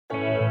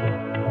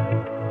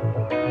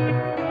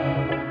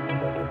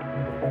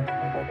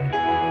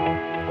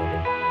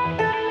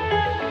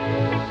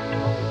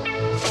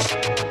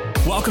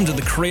Welcome to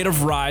the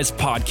Creative Rise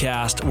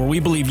podcast, where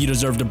we believe you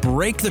deserve to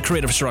break the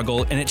creative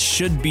struggle, and it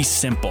should be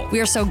simple. We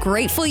are so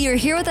grateful you're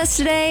here with us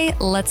today.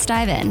 Let's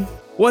dive in.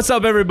 What's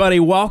up, everybody?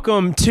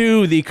 Welcome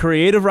to the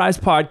Creative Rise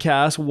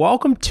podcast.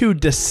 Welcome to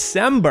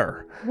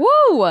December.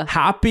 Woo!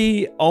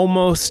 Happy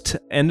almost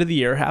end of the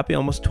year. Happy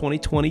almost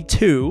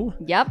 2022.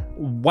 Yep.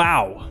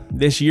 Wow.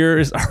 This year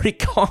is already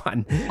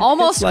gone.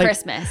 Almost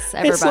Christmas,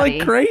 everybody. It's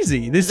like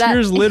crazy. This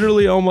year's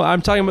literally almost,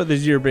 I'm talking about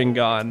this year being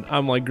gone.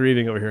 I'm like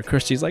grieving over here.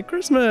 Christy's like,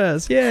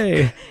 Christmas,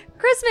 yay.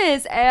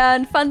 Christmas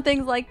and fun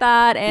things like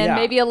that. And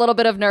maybe a little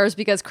bit of nerves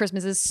because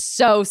Christmas is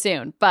so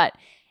soon. But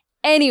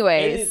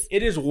anyways.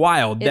 It is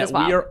wild that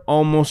we are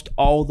almost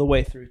all the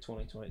way through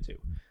 2022.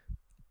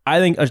 I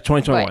think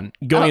 2021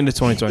 going into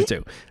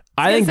 2022.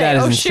 I think that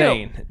is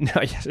insane.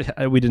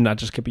 No, we did not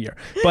just skip a year,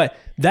 but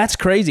that's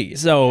crazy.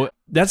 So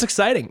that's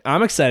exciting.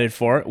 I'm excited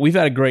for it. We've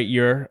had a great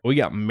year. We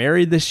got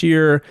married this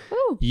year.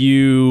 Woo.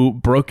 You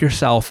broke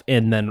yourself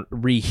and then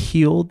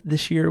re-healed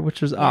this year, which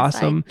was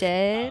awesome. I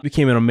did.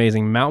 Became an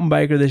amazing mountain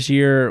biker this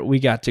year. We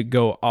got to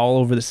go all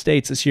over the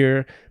States this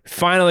year.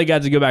 Finally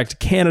got to go back to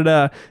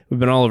Canada. We've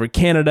been all over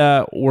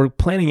Canada. We're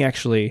planning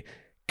actually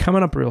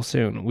coming up real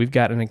soon. We've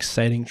got an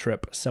exciting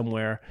trip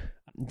somewhere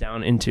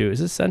down into, is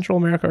this Central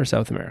America or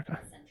South America?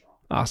 Central.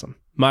 Awesome.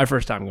 My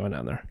first time going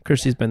down there.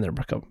 Kirsty's been there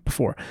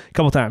before, a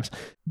couple times.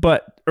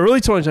 But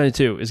early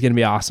 2022 is going to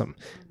be awesome.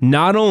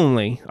 Not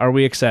only are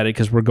we excited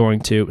because we're going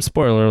to,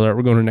 spoiler alert,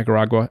 we're going to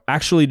Nicaragua,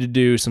 actually to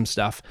do some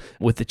stuff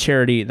with the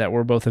charity that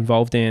we're both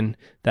involved in,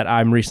 that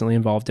I'm recently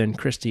involved in.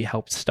 Christy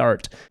helped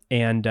start.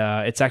 And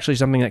it's actually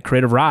something that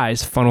Creative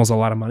Rise funnels a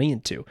lot of money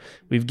into.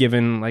 We've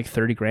given like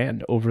 30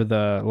 grand over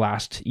the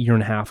last year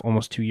and a half,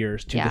 almost 2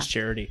 years to this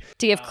charity.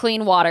 To give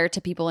clean water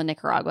to people in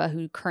Nicaragua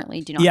who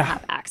currently do not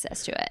have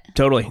access to it.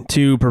 Totally.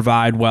 To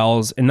provide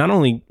wells and not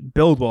only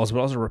build wells, but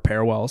also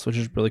repair wells, which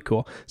is really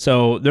cool.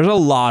 So there's a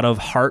lot of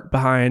heart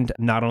behind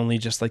not only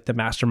just like the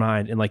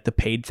mastermind and like the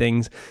paid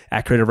things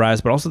at Creative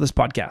Rise, but also this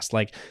podcast.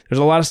 Like there's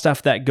a lot of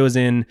stuff that goes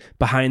in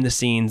behind the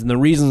scenes and the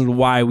reasons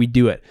why we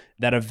do it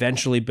that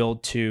eventually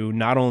build to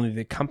not only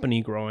the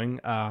company growing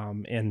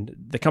and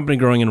the company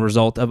growing in a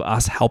result of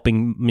us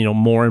helping,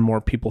 more and more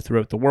people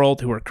throughout the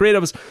world who are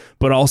creatives,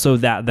 but also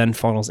that then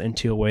funnels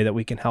into a way that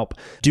we can help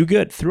do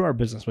good through our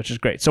business, which is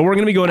great. So we're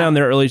going to be going down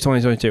there early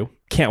 2022.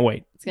 Can't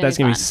wait. That's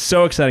going to be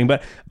so exciting.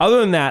 But other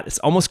than that, it's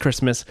almost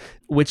Christmas,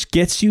 which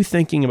gets you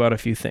thinking about a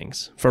few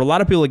things. For a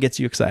lot of people, it gets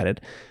you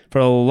excited. For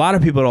a lot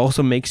of people, it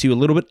also makes you a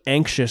little bit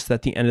anxious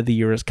that the end of the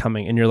year is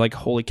coming. And you're like,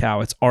 holy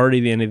cow, it's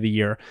already the end of the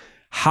year.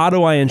 How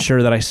do I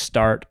ensure that I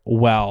start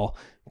well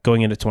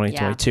going into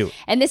 2022? Yeah.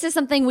 And this is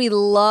something we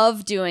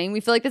love doing. We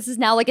feel like this is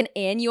now like an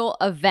annual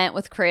event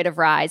with Creative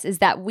Rise, is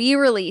that we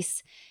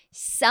release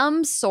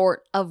some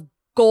sort of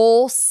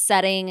goal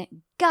setting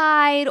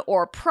guide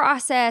or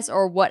process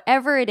or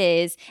whatever it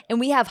is, and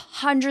we have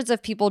hundreds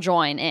of people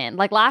join in.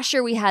 Like last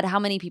year we had how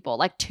many people?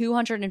 Like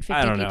 250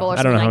 people or something like that.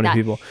 I don't know how many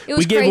people. It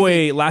was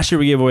crazy. Last year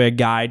we gave away a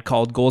guide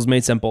called Goals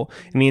Made Simple,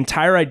 and the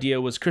entire idea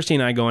was Christy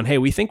and I going, hey,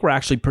 we think we're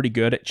actually pretty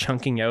good at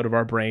chunking out of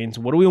our brains.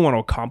 What do we want to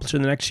accomplish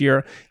in the next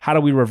year? How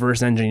do we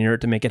reverse engineer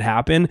it to make it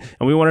happen?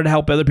 And we wanted to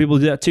help other people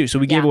do that too. So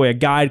we gave away a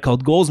guide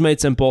called Goals Made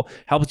Simple,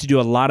 helps you do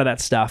a lot of that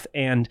stuff.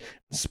 And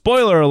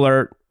spoiler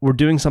alert, we're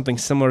doing something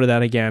similar to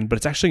that again, but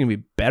it's actually going to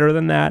be better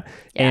than that.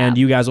 Yeah. And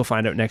you guys will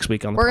find out next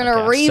week on the podcast. We're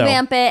going to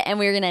revamp it and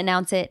we're going to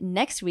announce it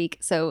next week.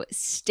 So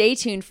stay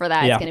tuned for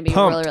that. It's going to be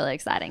really, really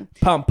exciting.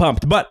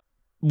 Pumped. But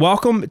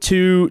welcome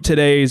to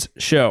today's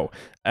show.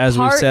 As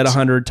we've said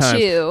 100 times,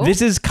 this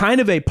is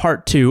kind of a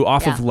part 2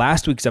 off of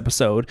last week's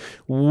episode,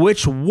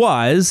 which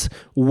was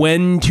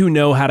when to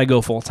know how to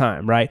go full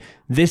time, right?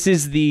 This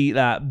is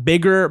the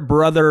bigger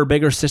brother,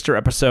 bigger sister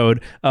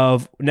episode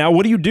of now,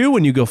 what do you do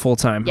when you go full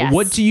time? Yes.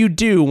 What do you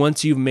do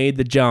once you've made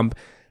the jump?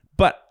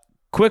 But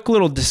quick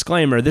little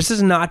disclaimer, this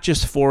is not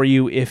just for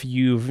you if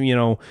you've,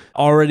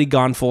 already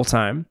gone full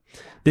time.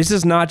 This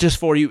is not just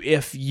for you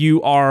if you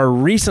are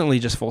recently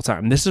just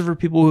full-time. This is for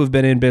people who have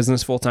been in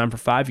business full-time for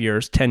 5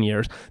 years, 10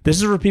 years. This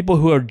is for people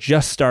who are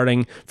just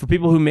starting, for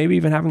people who maybe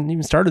haven't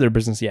even started their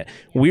business yet.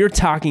 We're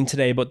talking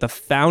today about the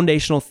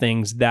foundational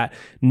things that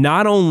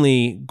not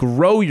only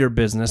grow your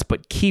business,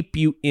 but keep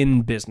you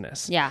in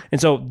business. Yeah.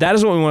 And so that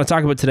is what we want to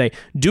talk about today.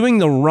 Doing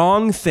the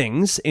wrong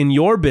things in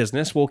your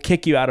business will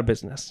kick you out of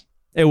business.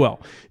 It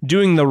will.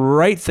 Doing the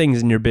right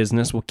things in your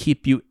business will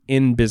keep you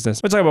in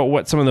business. We'll talk about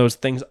what some of those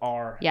things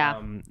are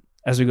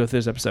as we go through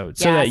this episode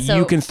so that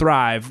you can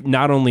thrive,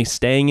 not only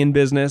staying in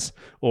business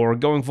or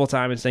going full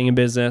time and staying in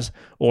business,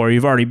 or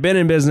you've already been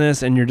in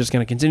business and you're just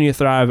going to continue to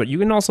thrive, but you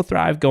can also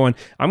thrive going,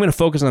 I'm going to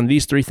focus on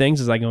these 3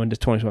 things as I go into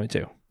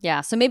 2022.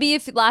 Yeah. So maybe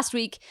if last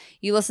week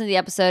you listened to the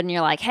episode and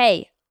you're like,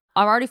 hey,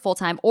 I'm already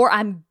full-time or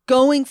I'm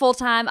going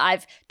full-time.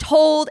 I've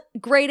told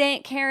Great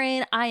Aunt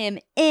Karen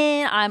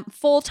I'm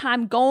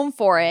full-time going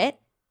for it.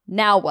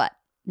 Now what?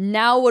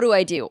 Now what do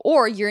I do?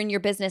 Or you're in your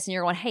business and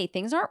you're going, hey,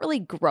 things aren't really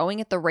growing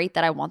at the rate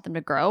that I want them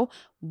to grow.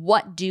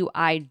 What do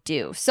I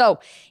do? So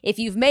if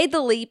you've made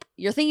the leap,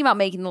 you're thinking about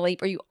making the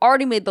leap, or you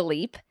already made the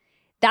leap,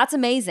 that's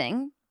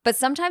amazing. But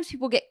sometimes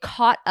people get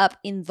caught up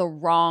in the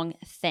wrong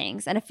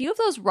things. And a few of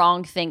those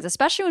wrong things,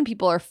 especially when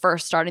people are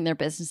first starting their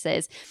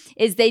businesses,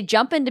 is they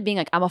jump into being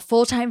like, I'm a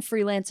full-time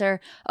freelancer.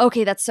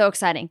 Okay, that's so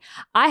exciting.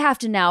 I have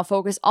to now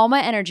focus all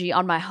my energy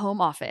on my home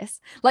office.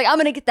 Like, I'm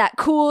going to get that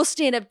cool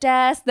stand-up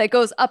desk that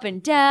goes up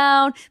and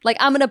down. Like,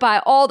 I'm going to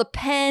buy all the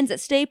pens at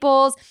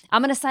Staples.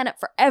 I'm going to sign up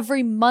for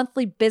every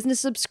monthly business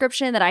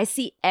subscription that I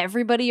see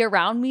everybody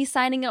around me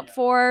signing up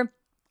for.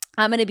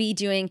 I'm going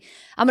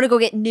to go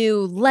get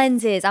new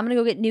lenses. I'm going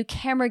to go get new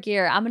camera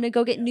gear. I'm going to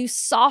go get new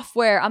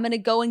software. I'm going to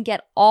go and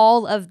get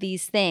all of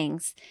these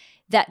things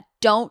that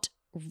don't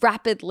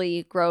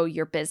rapidly grow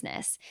your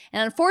business.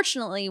 And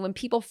unfortunately, when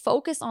people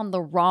focus on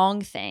the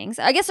wrong things,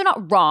 I guess they're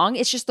not wrong,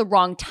 it's just the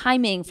wrong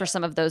timing for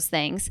some of those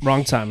things.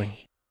 Wrong timing.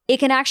 It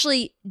can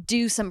actually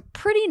do some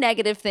pretty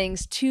negative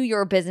things to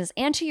your business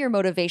and to your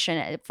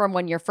motivation from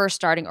when you're first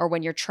starting or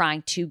when you're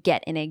trying to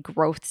get in a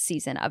growth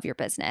season of your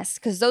business.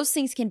 Because those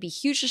things can be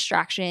huge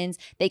distractions.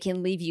 They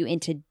can leave you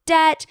into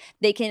debt.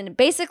 They can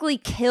basically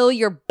kill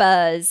your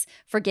buzz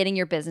for getting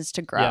your business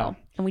to grow. Yeah.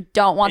 And we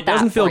don't want that. It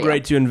doesn't feel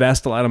great to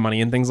invest a lot of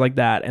money in things like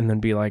that and then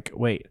be like,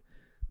 wait,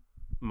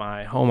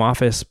 my home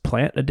office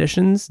plant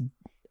additions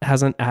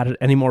hasn't added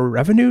any more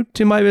revenue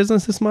to my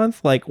business this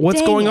month. Like,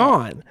 what's going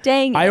on?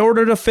 Dang it. I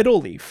ordered a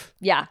fiddle leaf.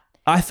 Yeah.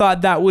 I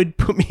thought that would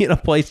put me in a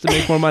place to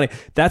make more money.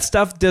 That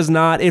stuff does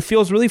not, it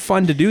feels really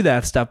fun to do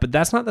that stuff, but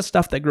that's not the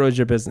stuff that grows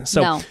your business.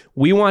 So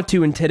we want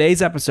to, in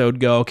today's episode,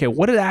 go, okay,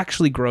 what it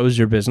actually grows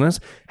your business?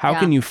 How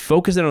can you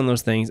focus in on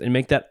those things and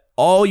make that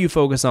all you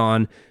focus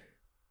on?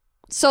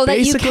 So that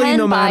you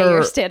can buy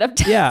your stand-up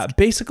desk. Yeah,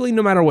 basically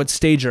no matter what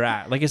stage you're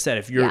at. Like I said,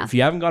 if you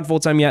haven't gone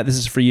full-time yet, this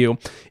is for you.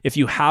 If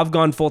you have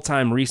gone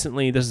full-time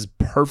recently, this is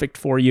perfect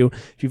for you.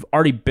 If you've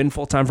already been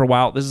full-time for a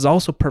while, this is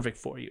also perfect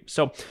for you.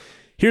 So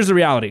here's the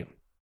reality.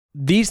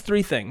 These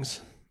three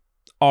things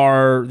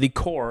are the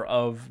core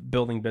of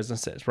building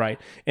businesses, right?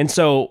 And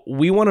so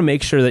we want to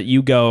make sure that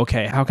you go,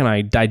 okay, how can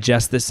I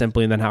digest this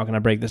simply? And then how can I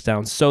break this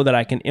down so that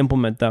I can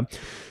implement them?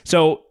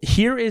 So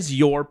here is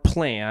your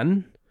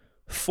plan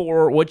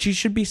for what you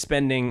should be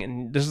spending,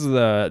 and this is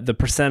the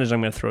percentage I'm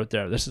going to throw out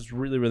there. This is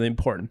really, really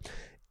important.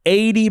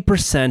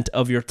 80%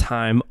 of your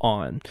time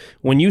on.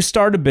 When you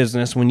start a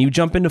business, when you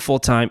jump into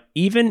full-time,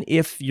 even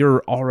if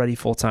you're already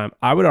full-time,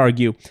 I would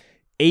argue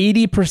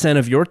 80%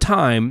 of your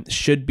time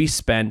should be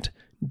spent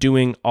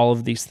doing all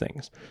of these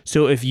things.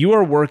 So if you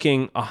are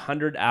working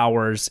 100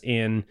 hours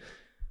in,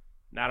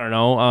 I don't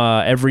know,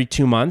 every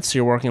 2 months,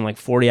 you're working like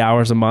 40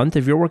 hours a month.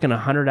 If you're working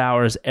 100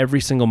 hours every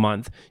single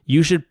month,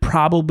 you should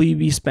probably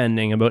be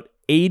spending about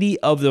 80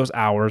 of those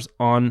hours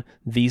on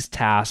these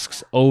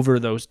tasks over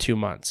those 2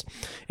 months.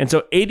 And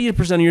so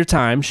 80% of your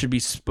time should be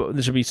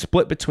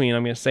split between,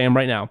 I'm going to say them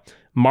right now,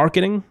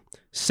 marketing,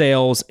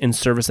 sales, and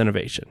service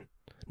innovation.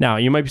 Now,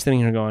 you might be sitting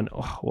here going,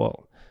 oh,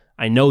 well,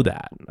 I know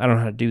that. I don't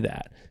know how to do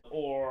that.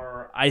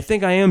 Or I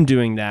think I am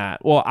doing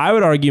that. Well, I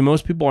would argue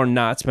most people are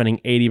not spending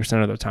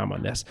 80% of their time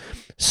on this.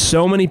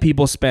 So many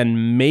people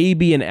spend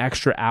maybe an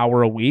extra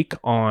hour a week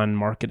on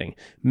marketing,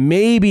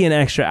 maybe an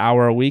extra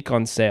hour a week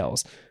on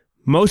sales.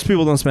 Most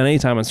people don't spend any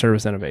time on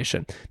service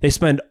innovation. They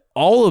spend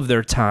all of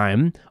their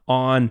time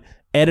on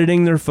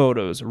editing their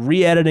photos,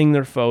 re-editing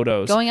their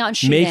photos, going out and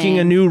shooting, making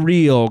a new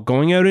reel,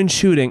 going out and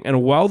shooting.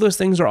 And while those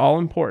things are all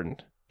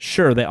important,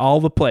 sure, they all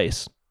have a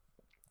place,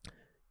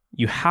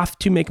 you have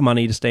to make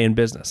money to stay in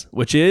business,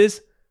 which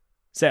is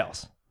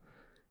sales.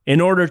 In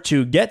order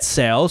to get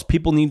sales,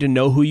 people need to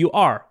know who you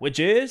are, which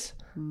is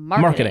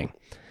marketing.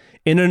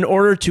 And in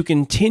order to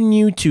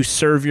continue to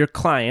serve your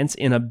clients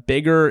in a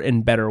bigger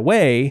and better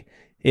way,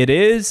 it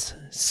is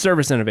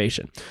service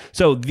innovation.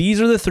 So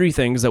these are the three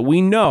things that we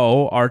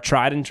know are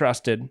tried and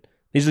trusted.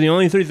 These are the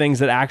only three things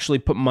that actually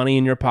put money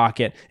in your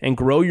pocket and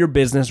grow your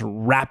business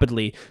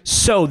rapidly.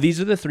 So these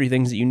are the three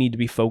things that you need to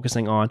be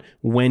focusing on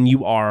when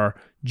you are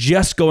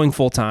just going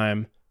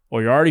full-time,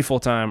 or you're already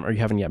full-time, or you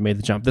haven't yet made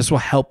the jump. This will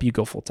help you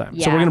go full-time.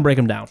 Yeah. So we're going to break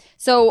them down.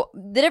 So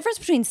the difference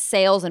between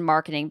sales and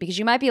marketing, because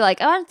you might be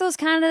like, aren't those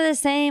kind of the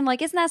same?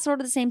 Like, isn't that sort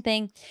of the same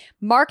thing?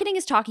 Marketing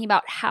is talking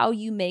about how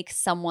you make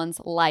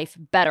someone's life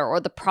better or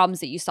the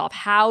problems that you solve,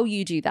 how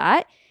you do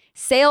that.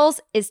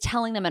 Sales is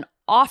telling them an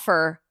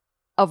offer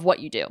of what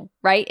you do,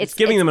 right? It's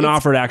giving them an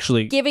offer to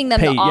actually giving them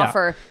the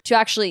offer to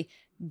actually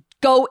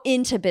go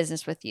into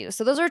business with you.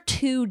 So those are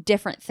two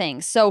different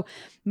things. So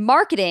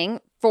marketing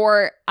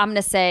for, I'm going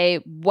to say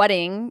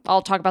wedding,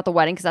 I'll talk about the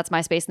wedding because that's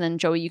my space. And then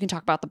Joey, you can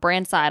talk about the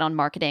brand side on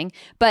marketing.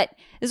 But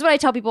this is what I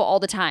tell people all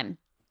the time.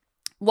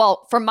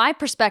 Well, from my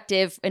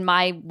perspective in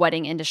my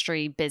wedding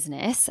industry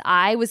business,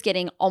 I was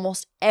getting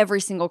almost every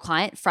single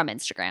client from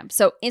Instagram.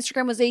 So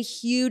Instagram was a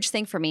huge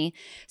thing for me.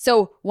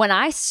 So when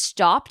I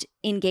stopped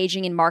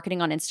engaging in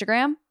marketing on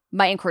Instagram,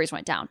 my inquiries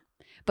went down.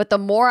 But the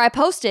more I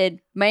posted,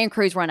 my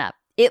inquiries went up.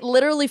 It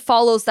literally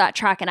follows that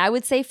track. And I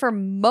would say for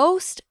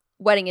most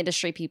wedding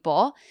industry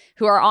people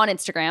who are on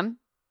Instagram,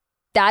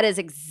 that is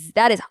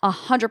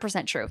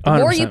 100% true. The 100%.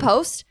 More you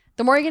post,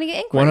 the more you're going to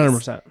get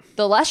inquiries. 100%.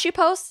 The less you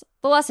post,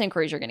 the less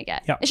inquiries you're going to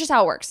get. Yeah. It's just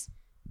how it works.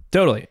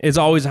 Totally. It's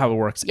always how it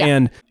works. Yeah.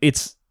 And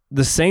it's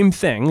the same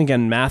thing,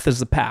 again, math is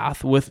the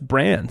path with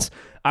brands.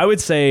 I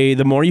would say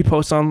the more you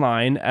post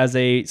online as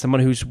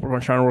someone who's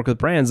trying to work with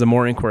brands, the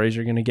more inquiries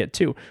you're going to get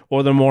too,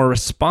 or the more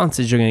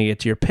responses you're going to get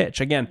to your pitch.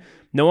 Again,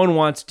 no one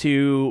wants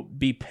to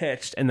be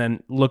pitched and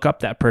then look up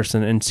that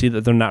person and see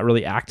that they're not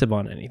really active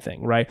on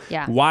anything, right?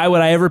 Yeah. Why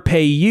would I ever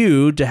pay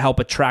you to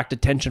help attract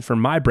attention for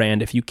my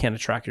brand if you can't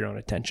attract your own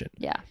attention?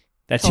 Yeah.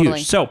 That's totally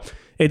huge. So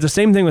it's the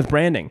same thing with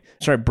branding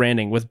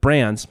with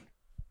brands.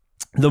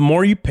 The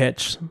more you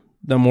pitch,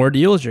 the more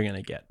deals you're going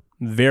to get.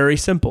 Very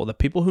simple. The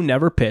people who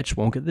never pitch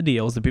won't get the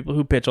deals. The people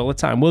who pitch all the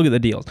time will get the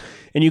deals.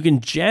 And you can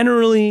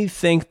generally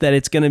think that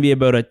it's going to be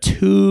about a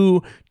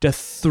 2 to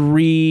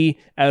 3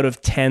 out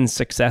of 10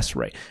 success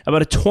rate,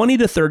 about a 20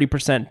 to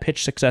 30%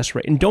 pitch success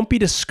rate. And don't be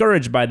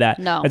discouraged by that.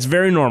 No. It's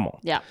very normal.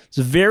 Yeah. It's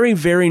very,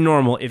 very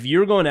normal. If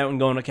you're going out and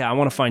going, okay, I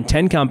want to find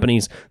 10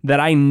 companies that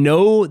I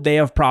know they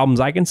have problems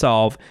I can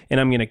solve, and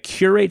I'm going to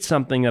curate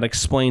something that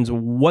explains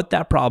what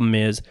that problem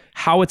is,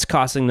 how it's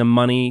costing them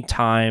money,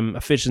 time,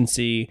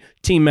 efficiency,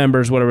 team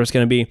members, whatever it's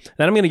going to be.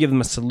 Then I'm going to give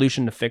them a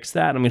solution to fix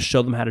that. I'm going to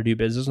show them how to do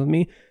business with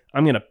me.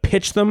 I'm going to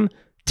pitch them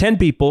 10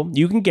 people.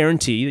 You can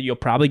guarantee that you'll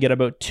probably get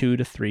about 2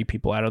 to 3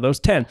 people out of those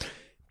 10.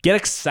 Get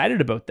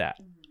excited about that.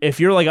 If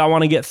you're like, I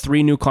want to get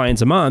 3 new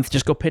clients a month,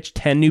 just go pitch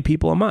 10 new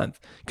people a month,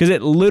 because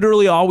it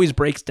literally always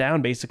breaks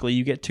down. Basically,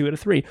 you get 2 out of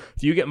 3.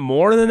 If you get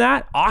more than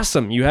that,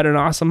 awesome. You had an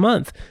awesome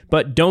month.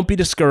 But don't be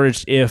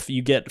discouraged if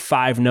you get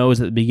 5 no's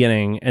at the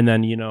beginning, and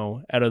then,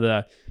 out of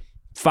the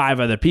 5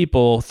 other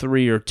people,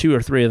 2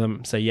 or 3 of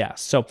them say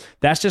yes. So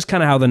that's just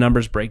kind of how the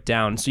numbers break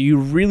down. So you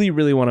really,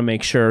 really want to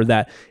make sure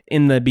that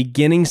in the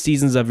beginning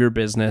seasons of your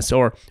business,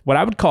 or what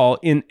I would call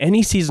in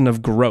any season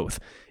of growth,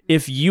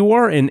 if you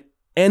are in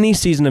any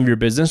season of your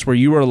business where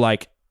you are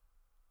like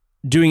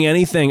doing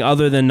anything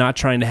other than not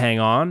trying to hang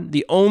on,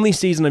 the only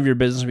season of your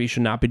business where you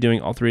should not be doing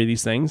all 3 of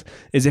these things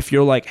is if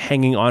you're like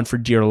hanging on for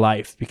dear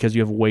life because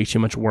you have way too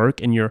much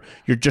work and you're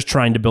just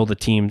trying to build a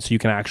team so you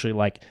can actually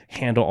like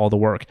handle all the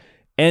work.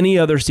 Any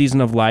other season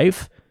of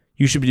life,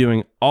 you should be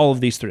doing all of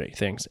these 3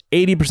 things.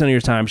 80% of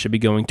your time should be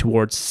going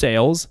towards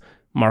sales,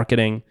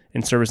 marketing,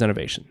 and service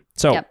innovation.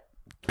 So, Yep.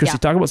 Christy,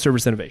 talk about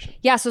service innovation.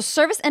 Yeah, so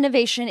service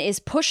innovation is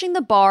pushing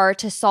the bar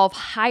to solve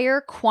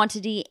higher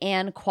quantity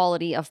and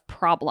quality of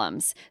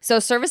problems. So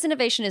service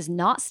innovation is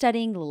not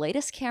studying the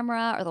latest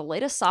camera or the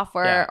latest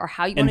software or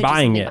how you want to do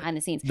something behind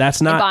the scenes.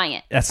 That's not buying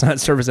it. That's not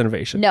service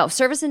innovation. No,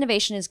 service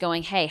innovation is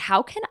going, hey,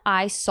 how can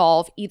I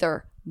solve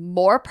either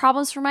more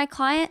problems for my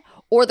client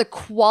or the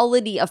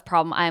quality of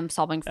problem I am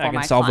solving for my client?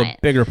 I can solve a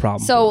bigger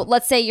problem. So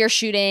let's say you're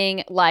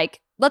shooting our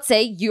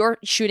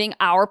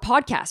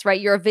podcast, right?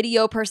 You're a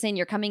video person,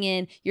 you're coming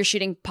in, you're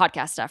shooting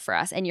podcast stuff for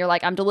us, and you're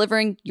like, I'm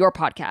delivering your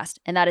podcast,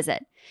 and that is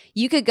it.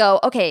 You could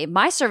go, okay,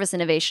 my service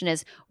innovation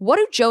is, what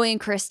do Joey and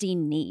Christy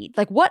need?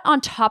 Like, what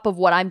on top of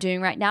what I'm doing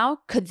right now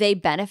could they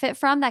benefit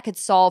from that could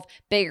solve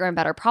bigger and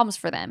better problems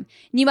for them?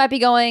 And you might be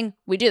going,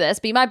 we do this,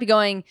 but you might be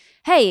going,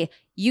 hey,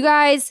 you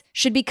guys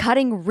should be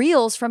cutting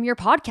reels from your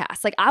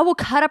podcast. Like, I will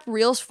cut up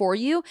reels for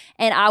you,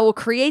 and I will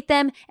create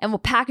them and we'll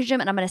package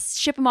them, and I'm going to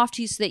ship them off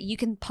to you so that you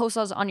can post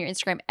those on your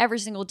Instagram every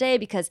single day,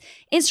 because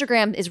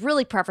Instagram is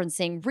really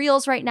preferencing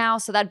reels right now.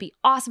 So that'd be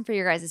awesome for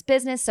your guys'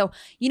 business. So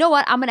you know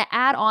what? I'm going to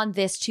add on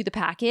this to the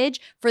package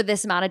for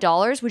this amount of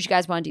dollars. Would you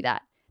guys want to do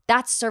that?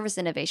 That's service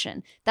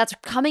innovation. That's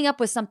coming up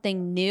with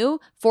something new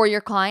for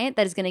your client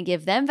that is going to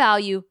give them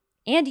value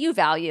and you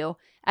value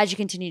as you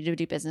continue to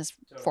do business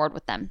forward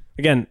with them.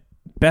 Again,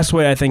 best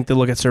way I think to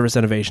look at service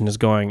innovation is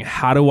going,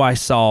 how do I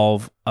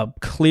solve a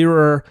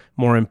clearer,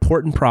 more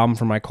important problem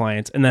for my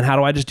clients? And then how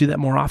do I just do that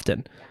more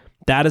often?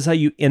 That is how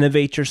you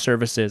innovate your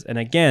services. And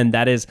again,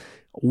 that is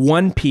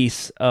one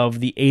piece of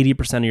the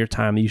 80% of your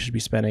time that you should be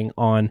spending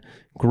on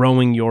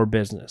growing your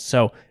business.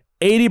 So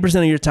 80%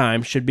 of your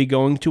time should be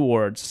going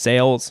towards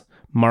sales,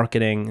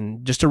 marketing.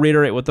 And just to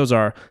reiterate what those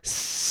are,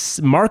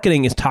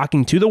 marketing is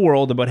talking to the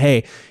world about,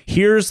 hey,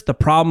 here's the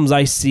problems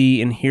I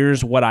see and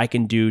here's what I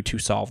can do to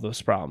solve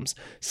those problems.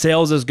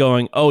 Sales is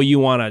going, oh, you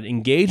want to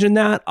engage in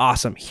that?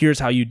 Awesome. Here's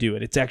how you do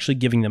it. It's actually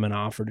giving them an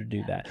offer to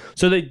do that.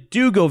 So they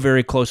do go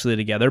very closely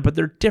together, but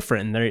they're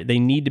different. They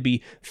need to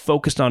be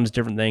focused on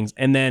different things.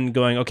 And then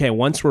going, okay,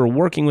 once we're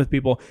working with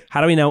people, how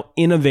do we now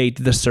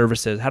innovate the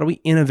services? How do we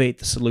innovate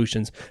the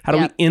solutions? How do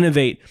we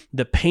innovate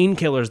the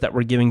painkillers that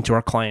we're giving to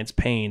our clients'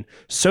 pain,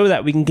 so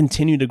that we can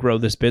continue to grow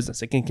this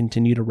business? It can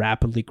continue to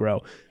rapidly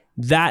grow.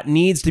 That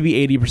needs to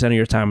be 80% of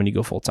your time when you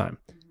go full time.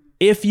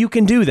 If you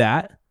can do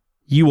that,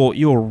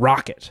 you'll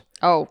rock it.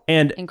 Oh,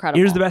 and incredible.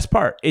 Here's the best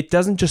part. It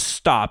doesn't just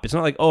stop. It's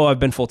not like, oh, I've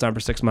been full time for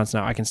 6 months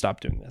now, I can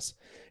stop doing this.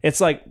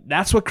 It's like,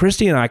 that's what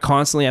Christy and I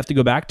constantly have to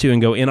go back to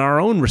and go, in our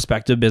own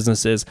respective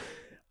businesses,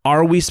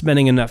 are we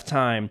spending enough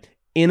time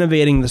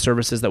innovating the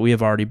services that we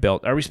have already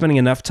built? Are we spending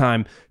enough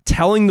time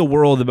telling the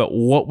world about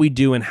what we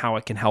do and how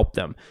it can help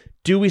them?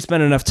 Do we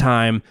spend enough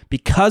time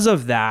because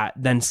of that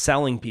then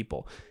selling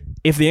people?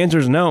 If the answer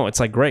is no, it's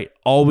like, great.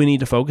 All we need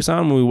to focus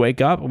on when we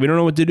wake up, we don't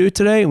know what to do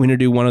today, we need to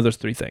do one of those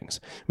 3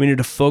 things. We need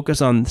to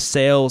focus on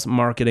sales,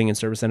 marketing, and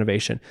service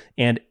innovation.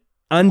 And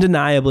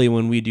undeniably,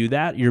 when we do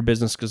that, your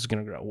business is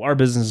going to grow. Our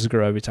businesses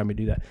grow every time we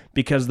do that,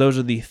 because those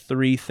are the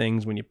three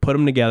things when you put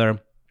them together.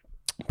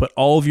 Put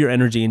all of your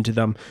energy into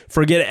them.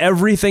 Forget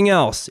everything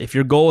else. If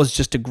your goal is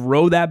just to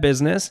grow that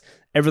business,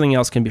 everything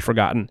else can be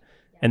forgotten.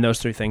 And those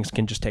three things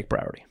can just take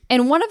priority.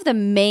 And one of the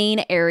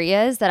main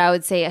areas that I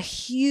would say a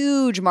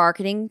huge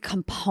marketing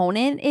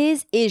component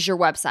is your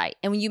website.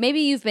 And when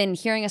you've been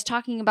hearing us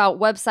talking about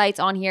websites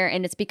on here,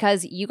 and it's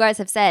because you guys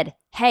have said,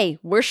 hey,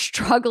 we're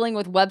struggling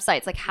with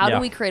websites. Like, how do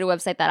we create a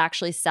website that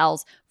actually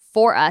sells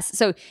for us?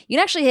 So you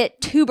can actually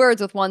hit two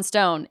birds with one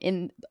stone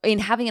in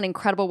having an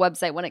incredible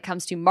website when it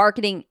comes to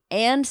marketing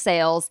and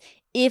sales,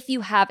 if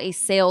you have a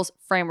sales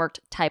framework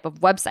type of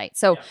website.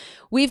 So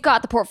we've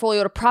got the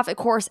Portfolio to Profit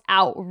course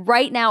out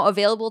right now,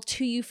 available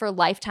to you for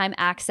lifetime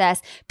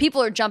access.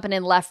 People are jumping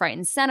in left, right,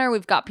 and center.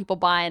 We've got people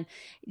buying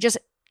just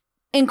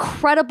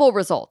incredible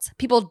results,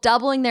 people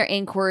doubling their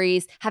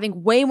inquiries,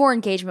 having way more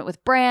engagement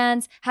with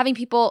brands, having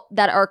people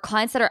that are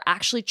clients that are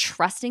actually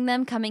trusting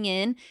them coming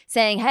in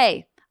saying,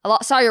 hey, I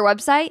saw your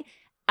website.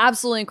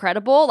 Absolutely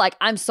incredible. Like,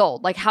 I'm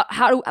sold. Like,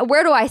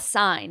 where do I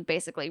sign,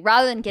 basically,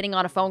 rather than getting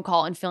on a phone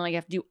call and feeling like you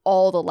have to do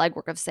all the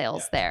legwork of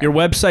sales there. Your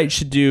website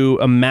should do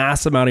a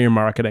mass amount of your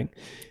marketing.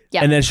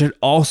 Yep. And then it should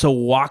also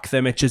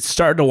it should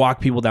start to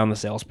walk people down the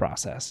sales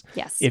process.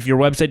 Yes. If your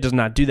website does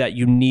not do that,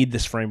 you need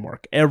this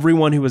framework.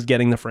 Everyone who is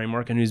getting the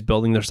framework and who's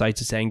building their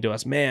sites is saying to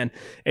us, man,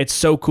 it's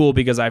so cool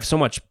because I have so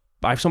much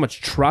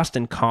trust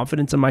and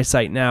confidence in my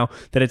site now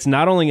that it's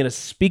not only going to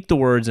speak the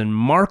words and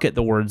market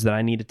the words that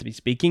I need it to be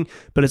speaking,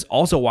 but it's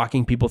also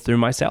walking people through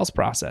my sales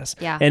process.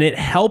 Yeah. And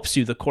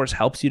the course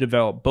helps you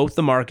develop both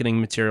the marketing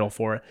material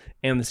for it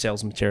and the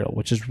sales material,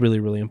 which is really,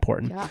 really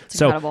important. Yeah,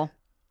 it's incredible.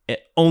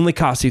 It only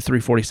costs you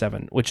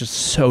 $347, which is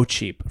so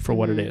cheap for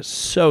what it is.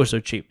 So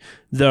cheap.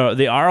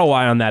 The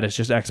ROI on that is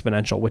just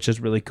exponential, which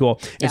is really cool.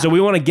 And so we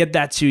want to get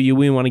that to you.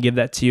 We want to give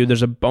that to you.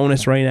 There's a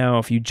bonus right now.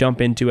 If you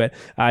jump into it,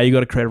 you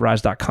go to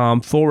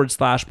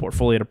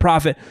creativerise.com/portfolio to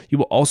profit. You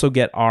will also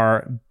get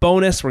our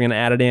bonus. We're going to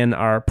add it in,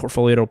 our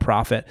Portfolio to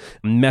Profit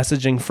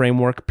messaging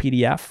framework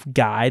PDF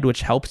guide,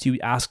 which helps you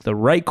ask the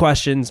right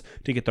questions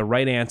to get the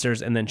right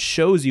answers, and then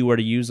shows you where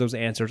to use those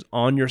answers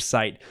on your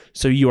site,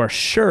 so you are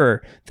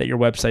sure that your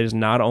website is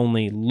not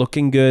only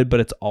looking good, but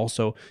it's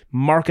also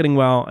marketing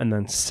well and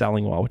then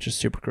selling well, which is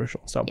super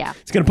crucial. So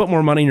it's going to put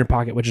more money in your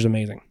pocket, which is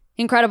amazing.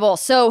 Incredible.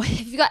 So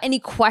if you got any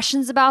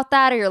questions about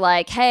that, or you're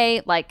like,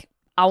 hey, like,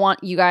 I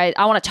want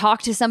to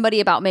talk to somebody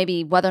about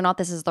maybe whether or not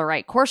this is the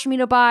right course for me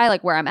to buy,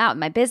 like where I'm at in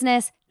my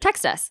business,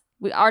 text us.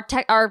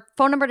 Our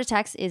phone number to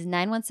text is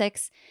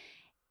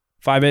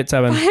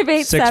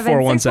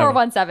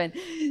 916-587-6417.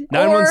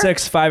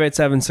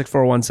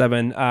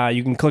 916-587-6417.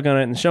 You can click on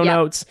it in the show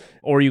notes,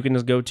 or you can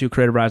just go to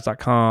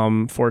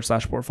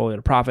creativerise.com/portfolio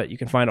to profit. You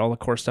can find all the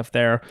course stuff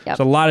there. There's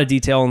a lot of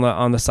detail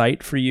on the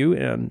site for you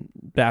and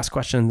ask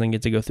questions and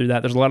get to go through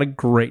that. There's a lot of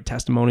great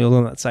testimonials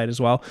on that site as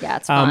well. Yeah,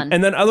 it's fun.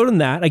 And then other than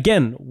that,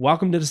 again,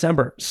 welcome to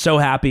December. So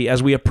happy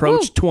as we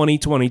approach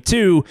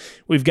 2022.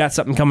 We've got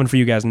something coming for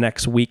you guys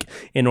next week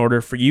in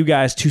order for you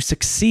guys to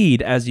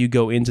succeed as you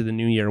go into the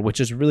new year, which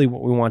is really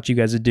what we want you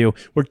guys to do.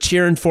 We're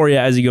cheering for you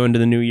as you go into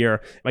the new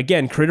year.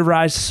 Again, Creative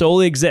Rise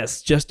solely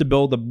exists just to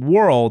build a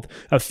world,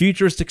 a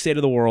futuristic state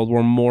of the world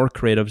where more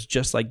creatives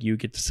just like you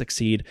get to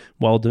succeed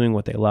while doing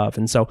what they love.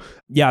 And so,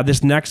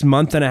 this next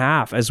month and a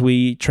half, as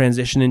we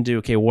transition into,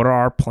 okay, what are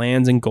our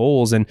plans and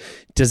goals and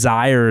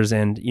desires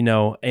and,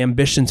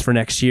 ambitions for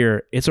next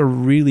year? It's a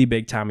really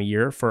big time of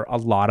year for a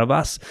lot of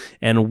us,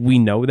 and we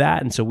know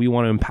that. And so we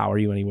want to empower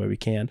you any way we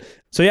can.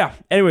 So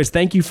anyways,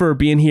 thank you for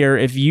being here.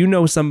 If you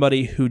know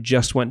somebody who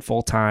just went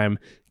full time,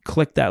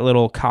 click that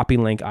little copy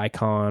link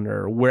icon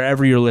or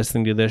wherever you're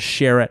listening to this,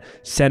 share it,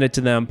 send it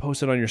to them,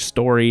 post it on your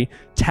story,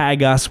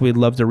 tag us. We'd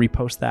love to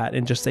repost that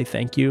and just say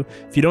thank you.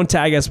 If you don't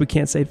tag us, we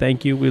can't say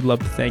thank you. We'd love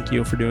to thank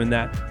you for doing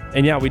that.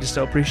 And we just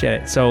so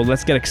appreciate it. So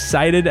let's get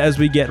excited as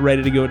we get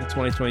ready to go into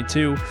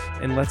 2022,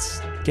 and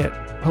let's get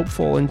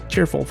hopeful and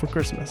cheerful for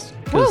Christmas,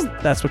 because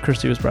that's what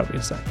Christy was probably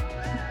going to say.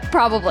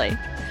 Probably.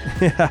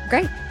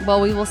 Great.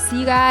 Well, we will see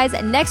you guys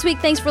next week.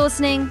 Thanks for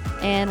listening,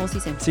 and we'll see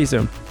you soon. See you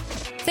soon.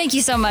 Thank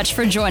you so much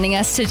for joining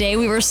us today.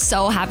 We were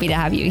so happy to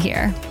have you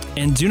here.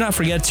 And do not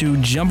forget to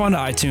jump onto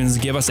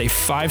iTunes, give us a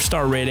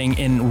 5-star rating,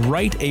 and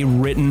write a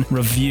written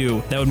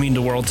review. That would mean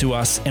the world to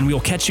us. And we'll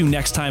catch you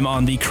next time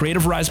on the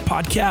Creative Rise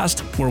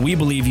podcast, where we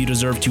believe you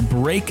deserve to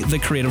break the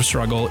creative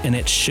struggle, and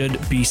it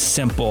should be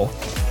simple.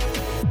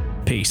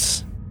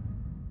 Peace.